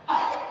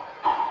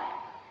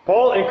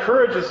 Paul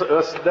encourages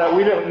us that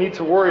we don't need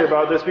to worry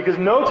about this, because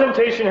no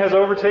temptation has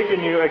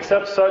overtaken you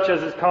except such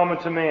as is common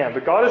to man.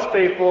 But God is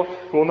faithful,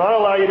 who will not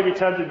allow you to be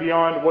tempted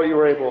beyond what you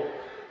are able.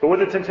 But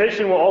with the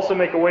temptation will also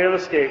make a way of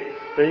escape,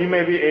 that you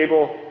may be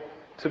able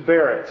to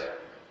bear it.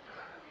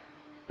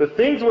 The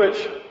things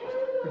which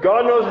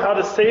God knows how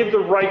to save the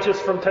righteous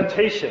from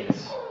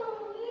temptations.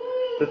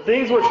 The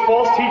things which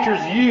false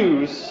teachers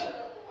use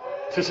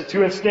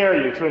to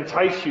ensnare you, to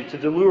entice you,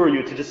 to lure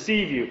you, to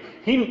deceive you.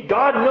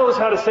 God knows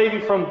how to save you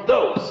from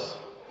those.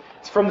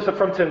 It's from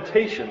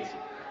temptations.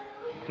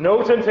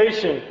 No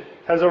temptation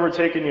has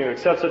overtaken you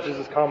except such as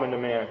is common to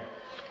man.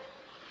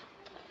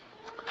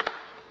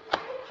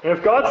 And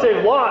if God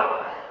saved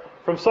Lot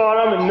from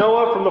Sodom and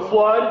Noah from the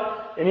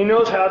flood, and he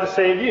knows how to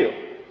save you.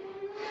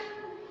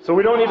 So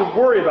we don't need to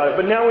worry about it.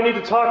 But now we need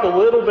to talk a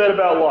little bit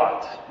about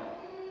Lot.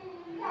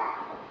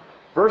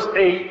 Verse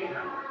 8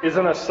 is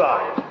an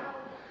aside.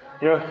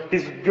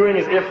 He's doing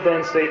his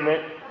if-then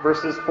statement,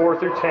 verses 4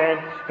 through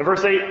 10. In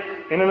verse 8,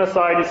 in an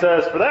aside, he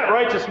says, "For that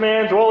righteous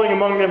man dwelling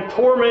among them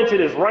tormented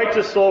his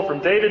righteous soul from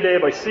day to day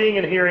by seeing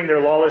and hearing their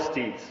lawless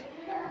deeds."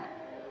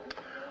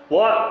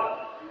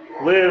 Lot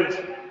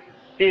lived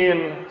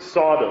in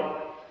Sodom.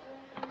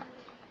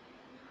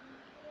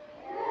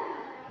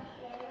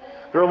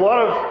 There are a lot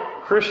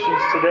of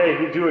Christians today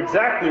who do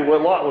exactly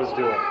what Lot was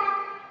doing.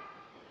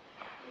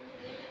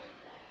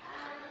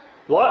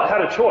 Lot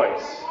had a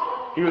choice.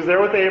 He was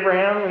there with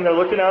Abraham, and they're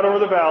looking out over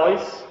the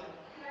valleys,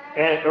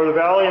 or the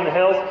valley and the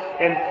hills,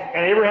 and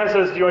Abraham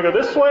says, "Do you want to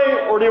go this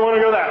way, or do you want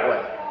to go that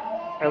way?"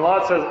 And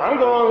Lot says, I'm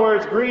going where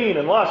it's green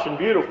and lush and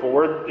beautiful,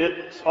 where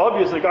it's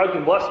obviously God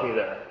can bless me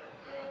there.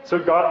 So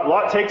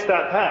Lot takes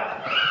that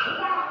path.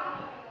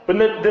 But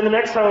then the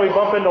next time we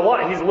bump into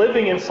Lot, he's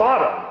living in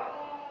Sodom.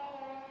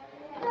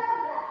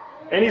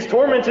 And he's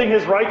tormenting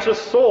his righteous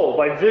soul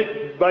by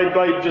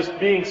just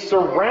being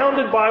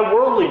surrounded by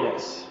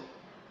worldliness.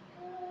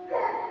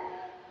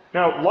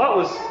 Now, Lot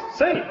was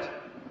saved.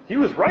 He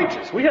was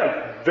righteous. We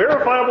have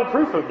verifiable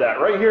proof of that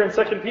right here in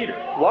 2 Peter.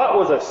 Lot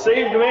was a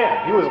saved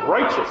man. He was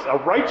righteous, a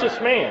righteous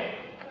man.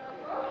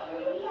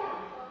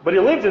 But he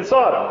lived in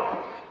Sodom.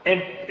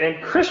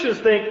 And Christians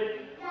think,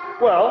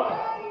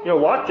 well,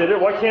 Lot did it,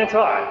 why can't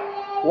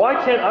I? Why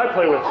can't I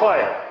play with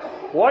fire?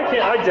 Why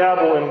can't I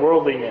dabble in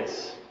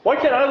worldliness? Why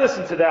can't I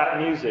listen to that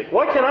music?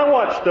 Why can't I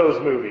watch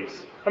those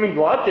movies? I mean,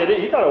 Lot did it.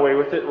 He got away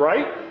with it,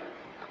 right?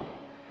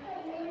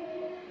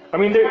 I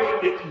mean,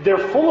 they're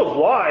full of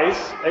lies.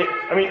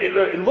 I mean,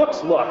 it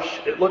looks lush.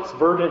 It looks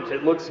verdant.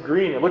 It looks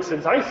green. It looks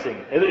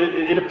enticing.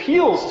 It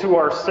appeals to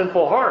our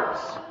sinful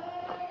hearts.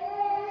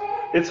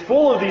 It's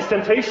full of these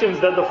temptations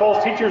that the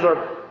false teachers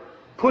are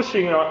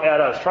pushing at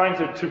us, trying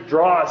to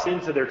draw us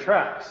into their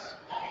traps.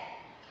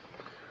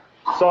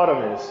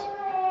 Sodom is.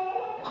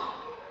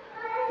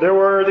 There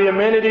were the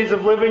amenities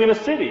of living in a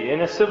city,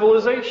 in a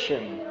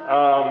civilization.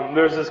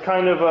 There's this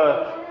kind of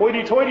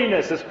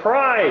hoity-toityness, this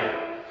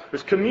pride.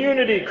 There's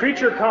community,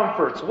 creature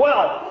comforts,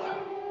 wealth.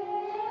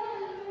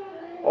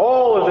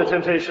 All of the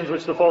temptations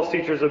which the false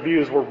teachers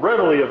abused were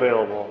readily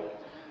available.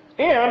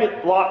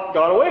 And Lot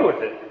got away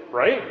with it,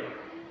 right?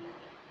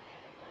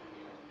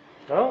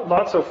 Well,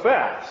 not so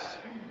fast.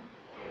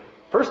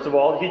 First of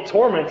all, he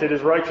tormented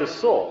his righteous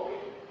soul.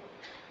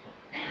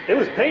 It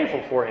was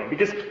painful for him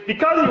because he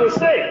was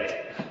saved.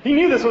 He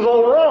knew this was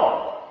all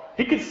wrong.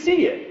 He could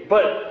see it,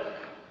 but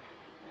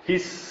he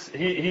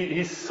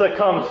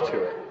succumbed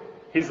to it.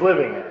 He's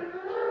living it.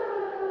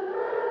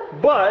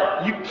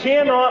 But you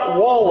cannot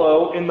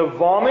wallow in the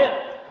vomit,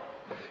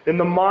 in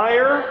the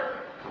mire,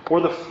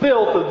 or the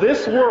filth of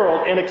this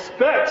world and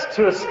expect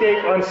to escape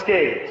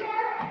unscathed.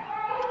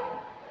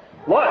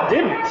 Lot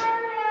didn't.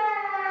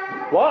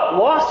 Lot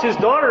lost his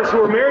daughters who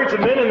were married to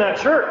men in that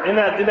church, in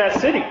that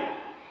city.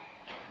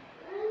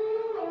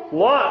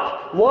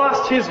 Lot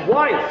lost his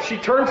wife. She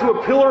turned to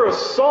a pillar of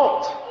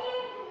salt.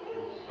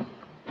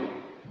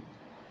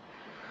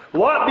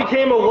 Lot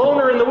became a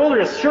loner in the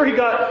wilderness. Sure,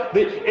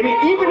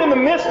 even in the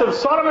midst of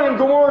Sodom and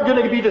Gomorrah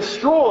going to be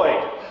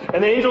destroyed,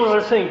 and the angels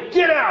are saying,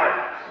 get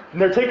out! And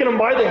they're taking them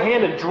by the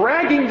hand and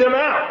dragging them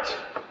out.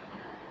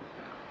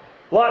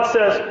 Lot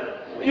says,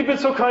 you've been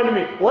so kind to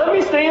me. Let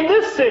me stay in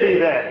this city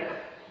then.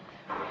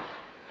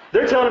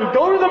 They're telling him,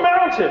 go to the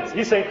mountains.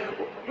 He's saying,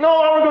 no,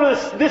 I want to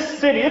go to this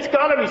city. It's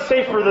got to be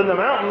safer than the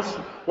mountains.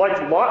 Like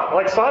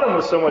Sodom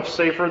was so much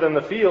safer than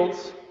the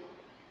fields.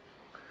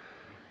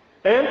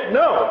 And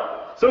no.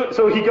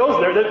 So he goes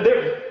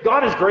there.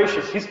 God is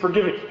gracious. He's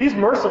forgiving. He's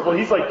merciful.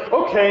 He's like,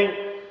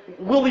 okay,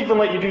 we'll even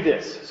let you do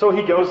this. So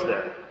he goes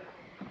there.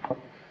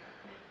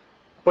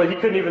 But he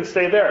couldn't even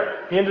stay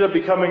there. He ended up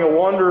becoming a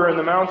wanderer in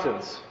the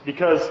mountains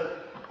because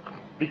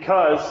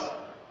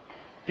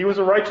he was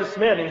a righteous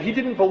man and he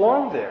didn't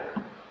belong there.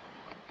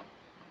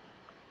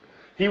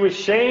 He was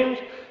shamed.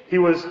 He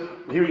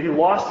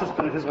lost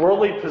his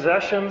worldly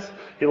possessions.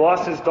 He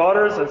lost his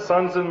daughters and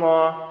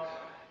sons-in-law,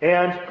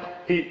 and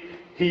he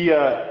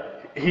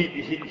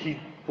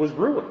was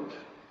ruined.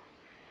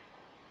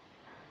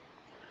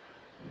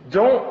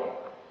 Don't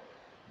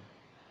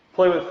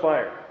play with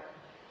fire.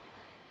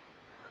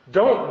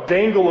 Don't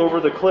dangle over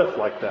the cliff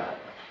like that.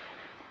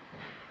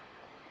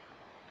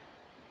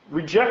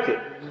 Reject it.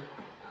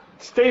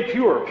 Stay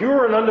pure.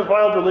 Pure and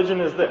undefiled religion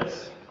is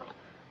this: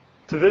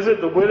 to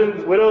visit the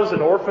widows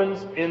and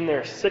orphans in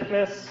their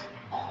sickness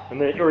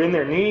or in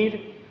their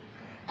need,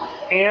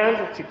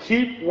 and to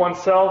keep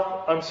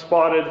oneself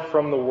unspotted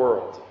from the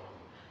world.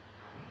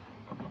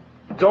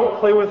 Don't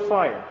play with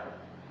fire.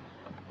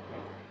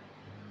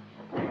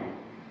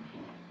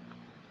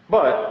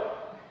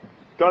 But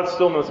God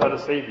still knows how to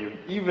save you,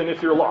 even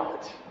if you're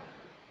locked.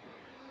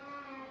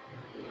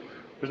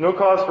 There's no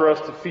cause for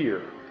us to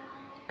fear.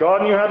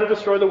 God knew how to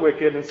destroy the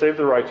wicked and save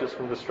the righteous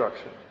from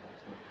destruction.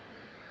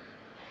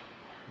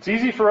 It's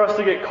easy for us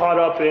to get caught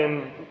up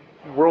in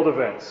world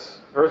events.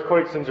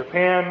 Earthquakes in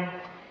Japan,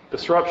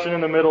 disruption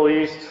in the Middle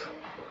East,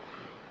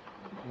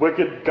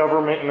 wicked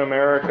government in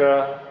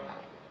America,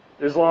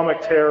 Islamic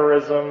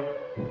terrorism,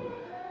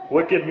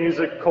 wicked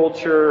music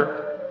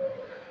culture,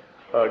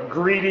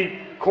 greedy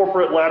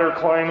corporate ladder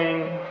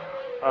climbing,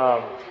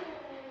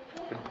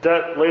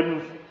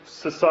 debt-laden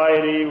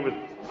society with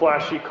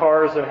flashy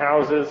cars and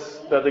houses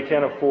that they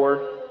can't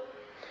afford.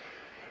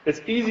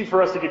 It's easy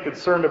for us to get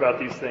concerned about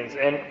these things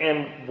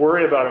and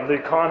worry about them, the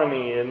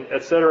economy, and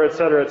et cetera, et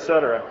cetera, et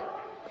cetera.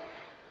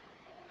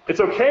 It's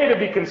okay to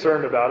be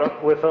concerned about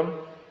them, with them,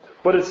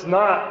 but it's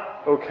not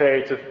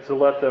okay to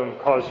let them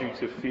cause you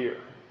to fear.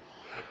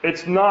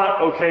 It's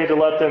not okay to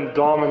let them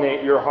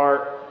dominate your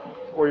heart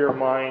or your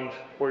mind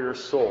or your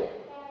soul.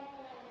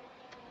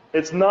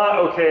 It's not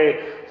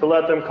okay to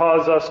let them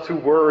cause us to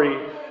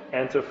worry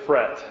and to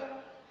fret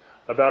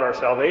about our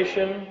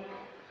salvation,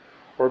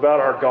 or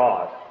about our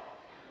God.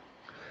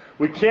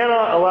 We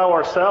cannot allow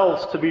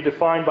ourselves to be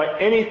defined by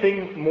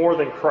anything more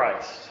than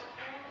Christ.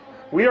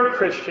 We are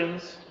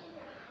Christians.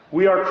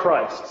 We are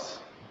Christ's.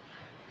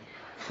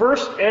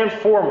 First and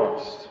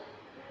foremost.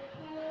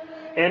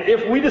 And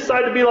if we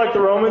decide to be like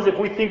the Romans, if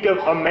we think of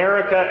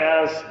America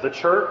as the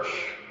church,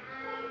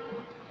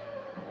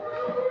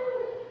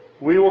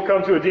 we will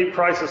come to a deep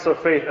crisis of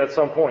faith at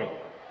some point.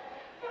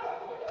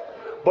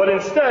 But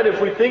instead, if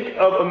we think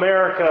of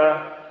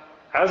America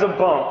as a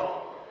bump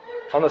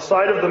on the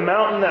side of the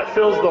mountain that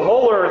fills the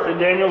whole earth in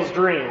Daniel's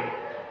dream,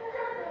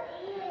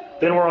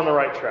 then we're on the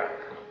right track.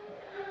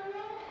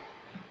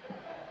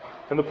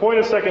 And the point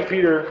of 2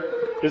 Peter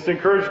is to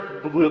encourage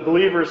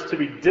believers to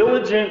be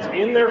diligent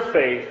in their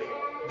faith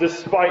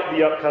despite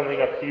the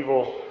upcoming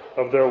upheaval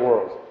of their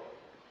world.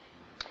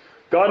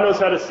 God knows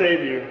how to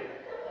save you,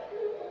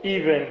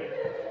 even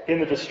in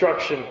the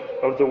destruction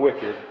of the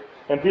wicked.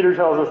 And Peter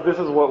tells us this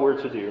is what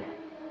we're to do.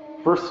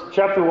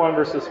 Chapter 1,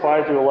 verses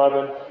 5 to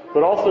 11.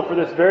 But also for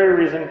this very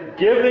reason,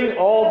 giving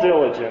all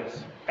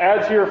diligence,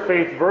 add to your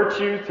faith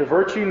virtue, to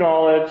virtue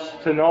knowledge,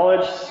 to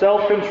knowledge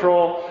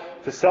self-control,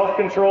 to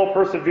self-control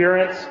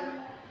perseverance,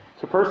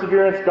 to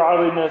perseverance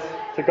godliness,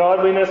 to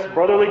godliness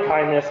brotherly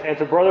kindness, and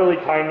to brotherly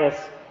kindness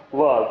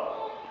love.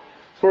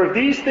 For if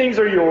these things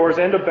are yours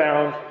and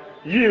abound,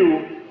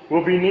 you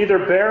will be neither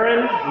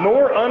barren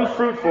nor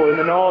unfruitful in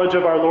the knowledge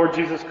of our Lord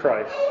Jesus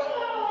Christ.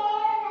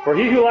 For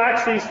he who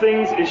lacks these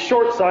things is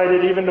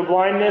short-sighted even to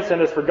blindness,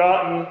 and has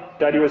forgotten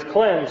that he was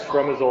cleansed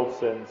from his old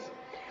sins.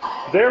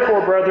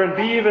 Therefore, brethren,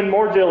 be even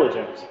more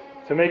diligent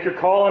to make your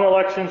call and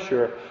election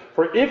sure.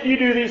 For if you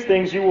do these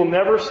things, you will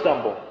never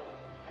stumble.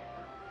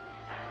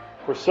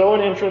 For so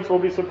an entrance will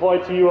be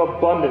supplied to you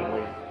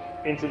abundantly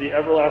into the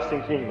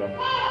everlasting kingdom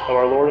of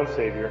our Lord and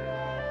Savior,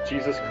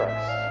 Jesus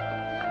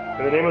Christ.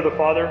 In the name of the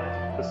Father,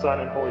 the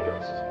Son, and Holy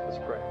Ghost, let's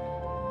pray.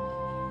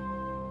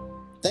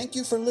 Thank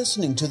you for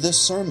listening to this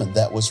sermon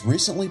that was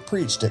recently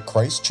preached at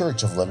Christ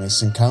Church of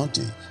Livingston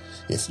County.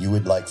 If you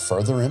would like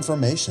further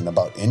information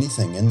about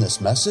anything in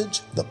this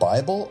message, the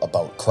Bible,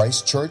 about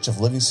Christ Church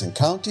of Livingston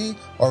County,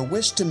 or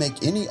wish to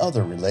make any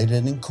other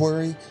related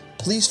inquiry,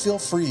 please feel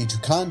free to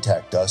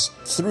contact us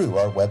through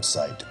our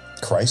website,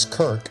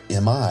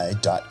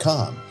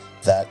 ChristKirkMI.com.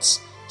 That's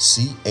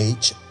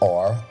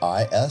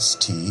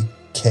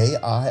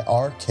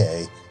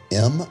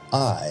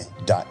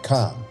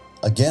ChristKirkMI.com.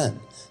 Again,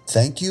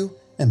 thank you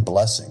and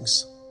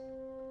blessings.